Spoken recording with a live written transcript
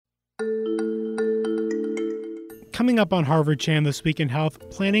Coming up on Harvard Chan This Week in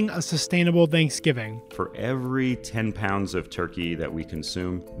Health, planning a sustainable Thanksgiving. For every 10 pounds of turkey that we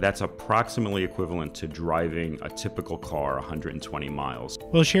consume, that's approximately equivalent to driving a typical car 120 miles.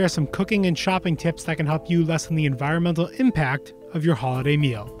 We'll share some cooking and shopping tips that can help you lessen the environmental impact of your holiday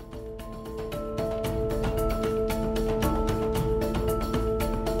meal.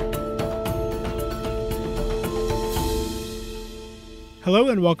 Hello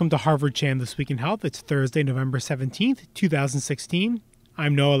and welcome to Harvard Chan This Week in Health. It's Thursday, November 17th, 2016.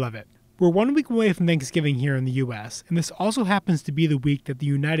 I'm Noah Levitt. We're 1 week away from Thanksgiving here in the U.S., and this also happens to be the week that the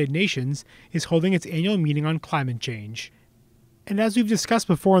United Nations is holding its annual meeting on climate change. And as we've discussed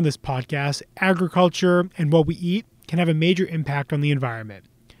before on this podcast, agriculture and what we eat can have a major impact on the environment.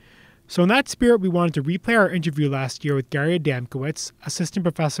 So in that spirit, we wanted to replay our interview last year with Gary Adamkiewicz, Assistant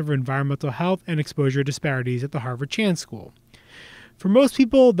Professor of Environmental Health and Exposure Disparities at the Harvard Chan School. For most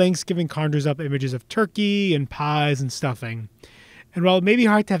people, Thanksgiving conjures up images of turkey and pies and stuffing. And while it may be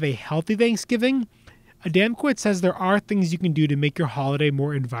hard to have a healthy Thanksgiving, Adamkiewicz says there are things you can do to make your holiday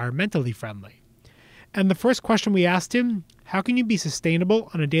more environmentally friendly. And the first question we asked him, how can you be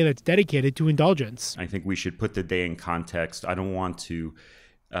sustainable on a day that's dedicated to indulgence? I think we should put the day in context. I don't want to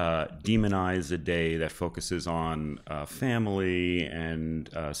demonize a day that focuses on family and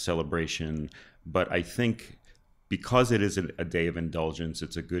celebration, but I think because it is a day of indulgence,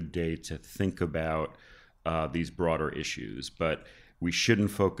 it's a good day to think about these broader issues. But we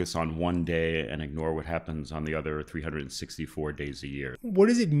shouldn't focus on one day and ignore what happens on the other 364 days a year. What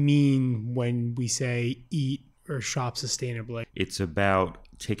does it mean when we say eat or shop sustainably? It's about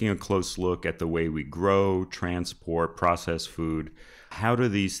taking a close look at the way we grow, transport, process food. How do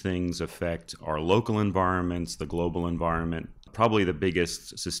these things affect our local environments, the global environment? Probably the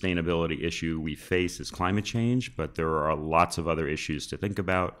biggest sustainability issue we face is climate change, but there are lots of other issues to think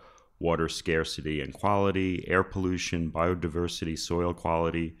about: water scarcity and quality, air pollution, biodiversity, soil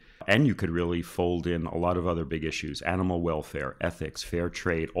quality. And you could really fold in a lot of other big issues: animal welfare, ethics, fair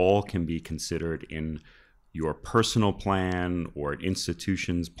trade. All can be considered in your personal plan or an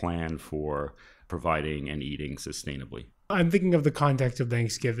institution's plan for providing and eating sustainably. I'm thinking of the context of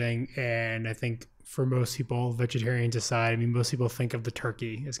Thanksgiving, and I think for most people, vegetarians aside, most people think of the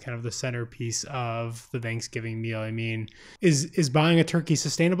turkey as kind of the centerpiece of the Thanksgiving meal. Is buying a turkey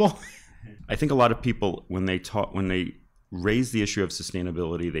sustainable? I think a lot of people, when they raise the issue of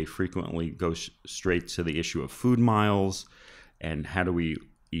sustainability, they frequently go straight to the issue of food miles and how do we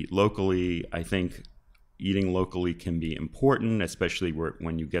eat locally. I think eating locally can be important, especially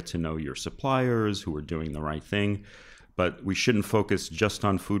when you get to know your suppliers who are doing the right thing. But we shouldn't focus just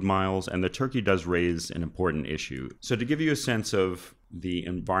on food miles, and the turkey does raise an important issue. So to give you a sense of the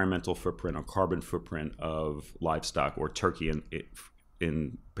environmental footprint or carbon footprint of livestock, or turkey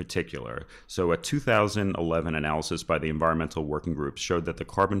in particular, so a 2011 analysis by the Environmental Working Group showed that the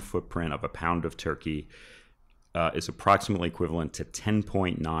carbon footprint of a pound of turkey is approximately equivalent to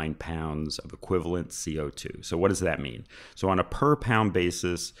 10.9 pounds of equivalent CO2. So what does that mean? So on a per pound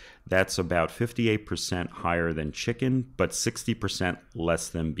basis, that's about 58% higher than chicken, but 60% less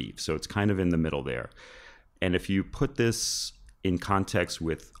than beef. So it's kind of in the middle there. And if you put this in context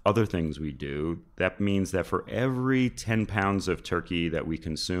with other things we do, that means that for every 10 pounds of turkey that we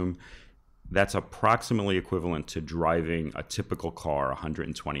consume, that's approximately equivalent to driving a typical car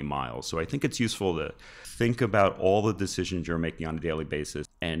 120 miles. So I think it's useful to think about all the decisions you're making on a daily basis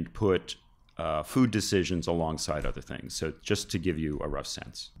and put food decisions alongside other things. So just to give you a rough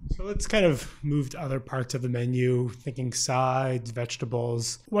sense. So let's kind of move to other parts of the menu, thinking sides,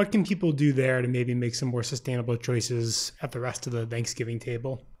 vegetables. What can people do there to maybe make some more sustainable choices at the rest of the Thanksgiving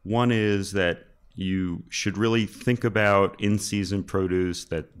table? One is that you should really think about in-season produce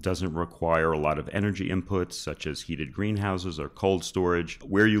that doesn't require a lot of energy inputs, such as heated greenhouses or cold storage.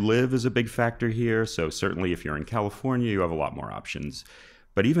 Where you live is a big factor here, so certainly if you're in California, you have a lot more options.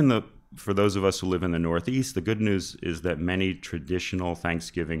 But even for those of us who live in the Northeast, the good news is that many traditional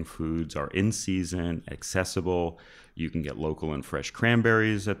Thanksgiving foods are in season, accessible. You can get local and fresh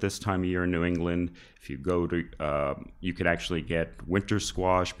cranberries at this time of year in New England. If you go to, you can actually get winter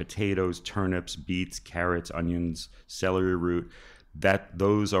squash, potatoes, turnips, beets, carrots, onions, celery root.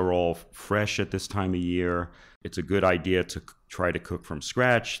 Those are all fresh at this time of year. It's a good idea to try to cook from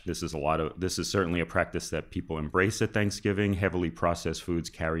scratch. This is certainly a practice that people embrace at Thanksgiving. Heavily processed foods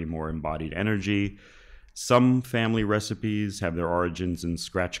carry more embodied energy. Some family recipes have their origins in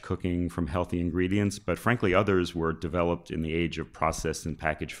scratch cooking from healthy ingredients, but frankly, others were developed in the age of processed and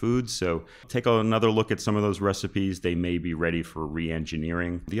packaged foods. So take another look at some of those recipes. They may be ready for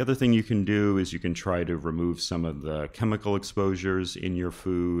re-engineering. The other thing you can do is you can try to remove some of the chemical exposures in your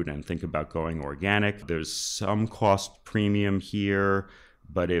food and think about going organic. There's some cost premium here,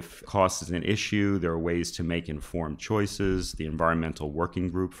 but if cost is an issue, there are ways to make informed choices. The Environmental Working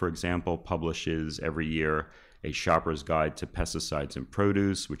Group, for example, publishes every year a shopper's guide to pesticides in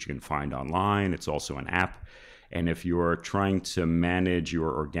produce, which you can find online. It's also an app. And if you're trying to manage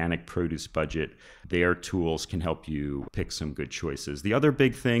your organic produce budget, their tools can help you pick some good choices. The other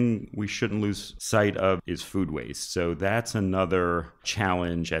big thing we shouldn't lose sight of is food waste. So that's another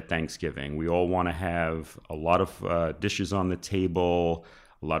challenge at Thanksgiving. We all want to have a lot of dishes on the table.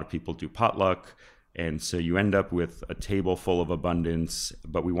 A lot of people do potluck. And so you end up with a table full of abundance,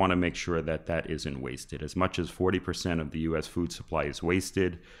 but we want to make sure that that isn't wasted. As much as 40% of the U.S. food supply is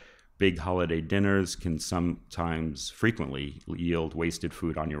wasted, big holiday dinners can sometimes frequently yield wasted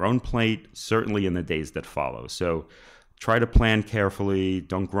food on your own plate, certainly in the days that follow. So try to plan carefully.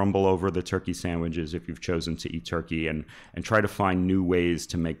 Don't grumble over the turkey sandwiches if you've chosen to eat turkey, and try to find new ways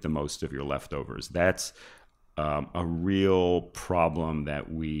to make the most of your leftovers. That's a real problem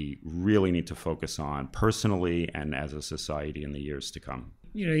that we really need to focus on personally and as a society in the years to come.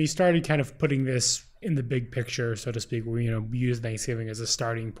 You started kind of putting this in the big picture, so to speak, where, we use Thanksgiving as a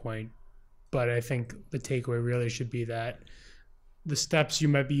starting point. But I think the takeaway really should be that the steps you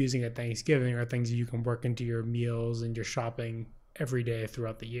might be using at Thanksgiving are things you can work into your meals and your shopping every day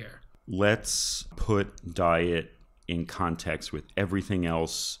throughout the year. Let's put diet in context with everything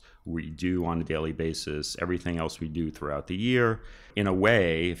else we do on a daily basis, everything else we do throughout the year. In a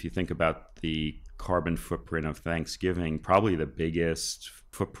way, if you think about the carbon footprint of Thanksgiving, probably the biggest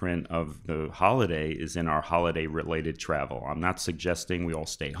footprint of the holiday is in our holiday-related travel. I'm not suggesting we all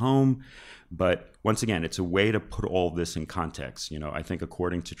stay home, but once again, it's a way to put all this in context. I think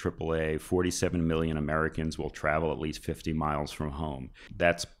according to AAA, 47 million Americans will travel at least 50 miles from home.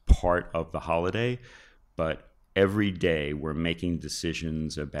 That's part of the holiday, but every day we're making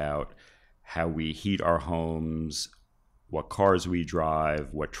decisions about how we heat our homes, what cars we drive,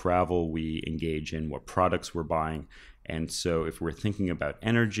 what travel we engage in, what products we're buying. And so if we're thinking about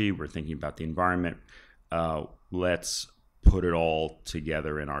energy, we're thinking about the environment, let's put it all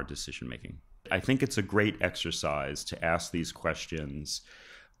together in our decision making. I think it's a great exercise to ask these questions.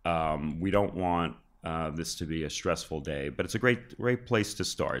 We don't want this to be a stressful day, but it's a great place to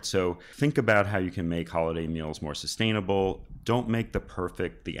start. So think about how you can make holiday meals more sustainable. Don't make the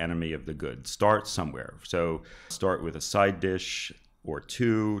perfect the enemy of the good. Start somewhere. So start with a side dish or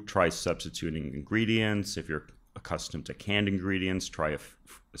two. Try substituting ingredients. If you're accustomed to canned ingredients, try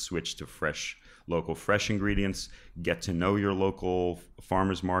a switch to local fresh ingredients. Get to know your local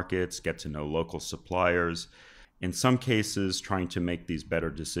farmers markets. Get to know local suppliers. In some cases, trying to make these better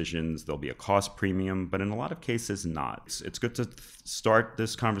decisions, there'll be a cost premium, but in a lot of cases, not. It's good to start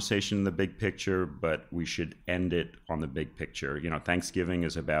this conversation in the big picture, but we should end it on the big picture. Thanksgiving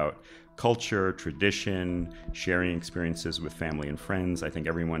is about culture, tradition, sharing experiences with family and friends. I think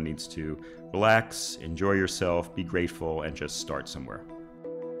everyone needs to relax, enjoy yourself, be grateful, and just start somewhere.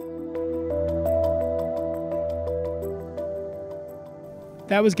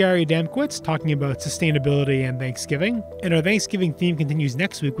 That was Gary Adamkiewicz talking about sustainability and Thanksgiving. And our Thanksgiving theme continues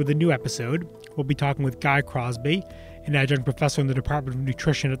next week with a new episode. We'll be talking with Guy Crosby, an adjunct professor in the Department of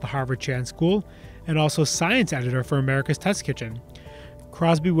Nutrition at the Harvard Chan School, and also science editor for America's Test Kitchen.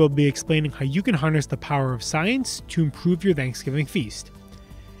 Crosby will be explaining how you can harness the power of science to improve your Thanksgiving feast.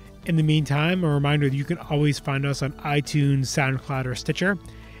 In the meantime, a reminder that you can always find us on iTunes, SoundCloud, or Stitcher.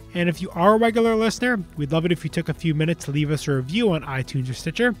 And if you are a regular listener, we'd love it if you took a few minutes to leave us a review on iTunes or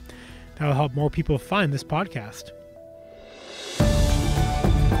Stitcher. That will help more people find this podcast.